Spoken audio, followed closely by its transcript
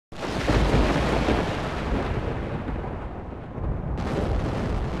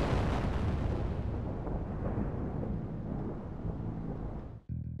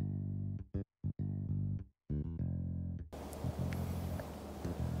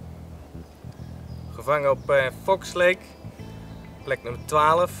Gevangen op Fox Lake, plek nummer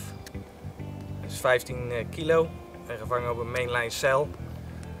 12. Dat is 15 kilo. En gevangen op een Mainline Cell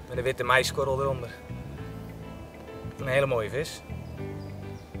met een witte maiskorrel eronder. Een hele mooie vis.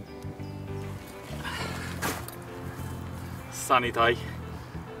 Sunny day,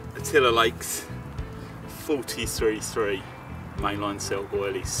 Attila Lakes, 43.3 Mainline Cell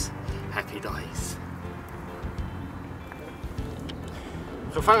boilies, happy days.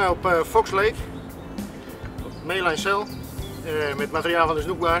 Gevangen op Fox Lake, op Mainline Cell, met materiaal van de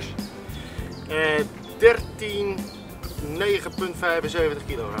snoekbaars. 9,75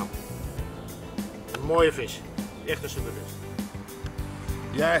 kilogram. Een mooie vis, echt een supervis.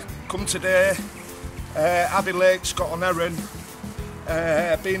 Yeah, come today. Abbey Lake's got an herring.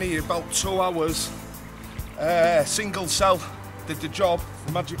 Been here about 2 hours. Single cell, did the job.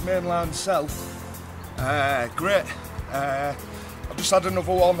 The Magic Mainline Cell. Great. I've just had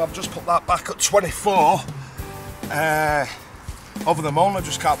another one. I've just put that back at 24. Over the moon, I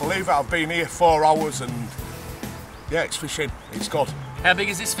just can't believe it. I've been here 4 hours and yeah, it's fishing. It's good. How big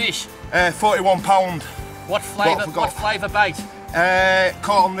is this fish? 41 pound. What flavour bait?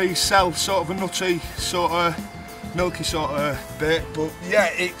 Caught on the cell, sort of a nutty, sort of milky sort of bait. But yeah,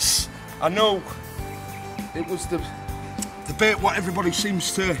 it's. I know it was the bait what everybody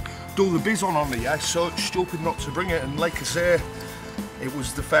seems to do the biz on the yeah. So it's stupid not to bring it. And like I say, it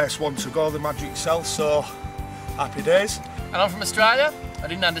was the first one to go, the Magic Cell. So happy days. And I'm from Australia. I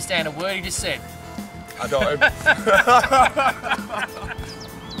didn't understand a word he just said. I don't.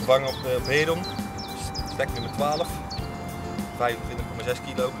 Gevangen op Hedon, plek nummer 12. 25,6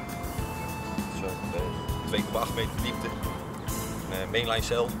 kilo. Zo, 2,8 meter diepte. Mainline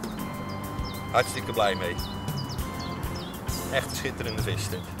Cell. Hartstikke blij mee. Echt een schitterende vis.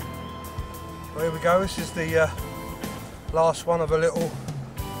 Well, here we go. This is the last one of a little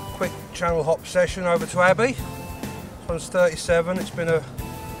quick channel hop session over to Abbey. This one's 37. It's been a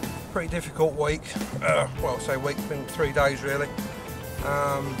pretty difficult week. Well, I say week, it's been 3 days really.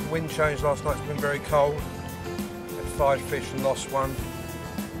 Wind change last night, it's been very cold. Had 5 fish and lost 1.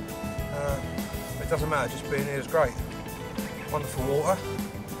 It doesn't matter, just being here is great. Wonderful water.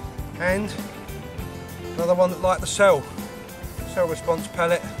 And another one that liked the cell response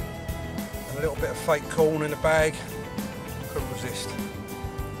pellet. And a little bit of fake corn in a bag. Couldn't resist.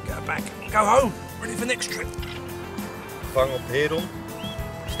 Get her back and go home, ready for the next trip. Gevangen op Hedon,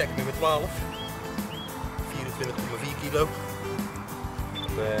 stek nummer 12. 24,4 kilo.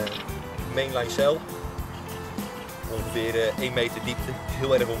 Op Mainline Cell. Ongeveer 1 meter diepte,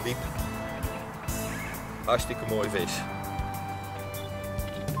 heel erg ondiep. Hartstikke mooie vis.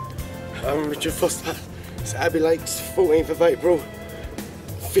 I'm Richard Foster. It's Abbey Lakes, 14th of April.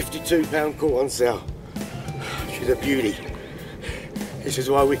 52 pound caught on cell. She's a beauty. This is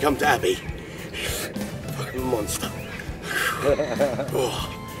why we come to Abbey. Fucking monster. Oh,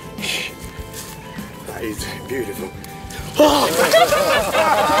 that is beautiful. Oh,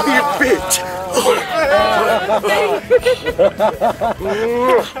 you bitch!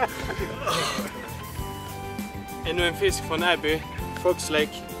 Ännu en fisk från Abbey, Fox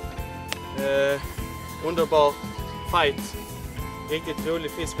Lake. Underbar fight. Riktigt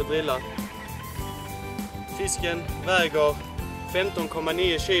rolig fisk att drilla. Fisken väger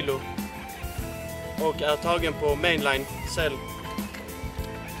 15,9 kilo och är tagen på Mainline Cell.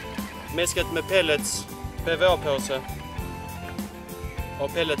 Mäskat med pellets, PVA-påse.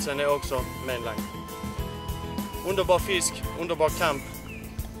 Och pelletsen är också Mainline. Underbar fisk, underbar kamp.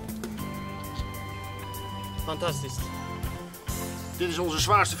 Fantastiskt. Dit is onze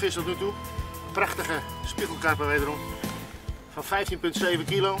zwaarste vis tot nu toe. Prachtige spiegelkarper wederom. Van 15,7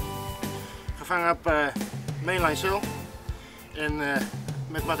 kilo. Gevangen op Mainline Cell. En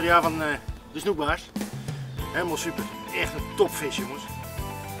met materiaal van de snoekbaars. Helemaal super. Echt een topvis, jongens.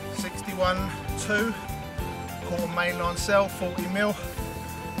 61.2. Caught on Mainline Cell, 40 mil.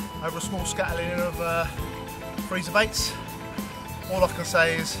 Over a small scattering of freezer baits. All I can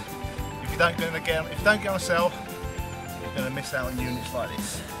say is, if you don't get on a cell, you're going to miss out on units like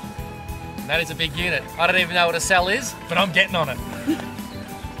this. That is a big unit. I don't even know what a cell is, but I'm getting on it.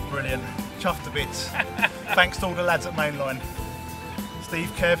 Brilliant. Chuffed to bits. Thanks to all the lads at Mainline.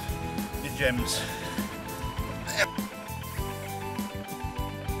 Steve, Kev, your gems.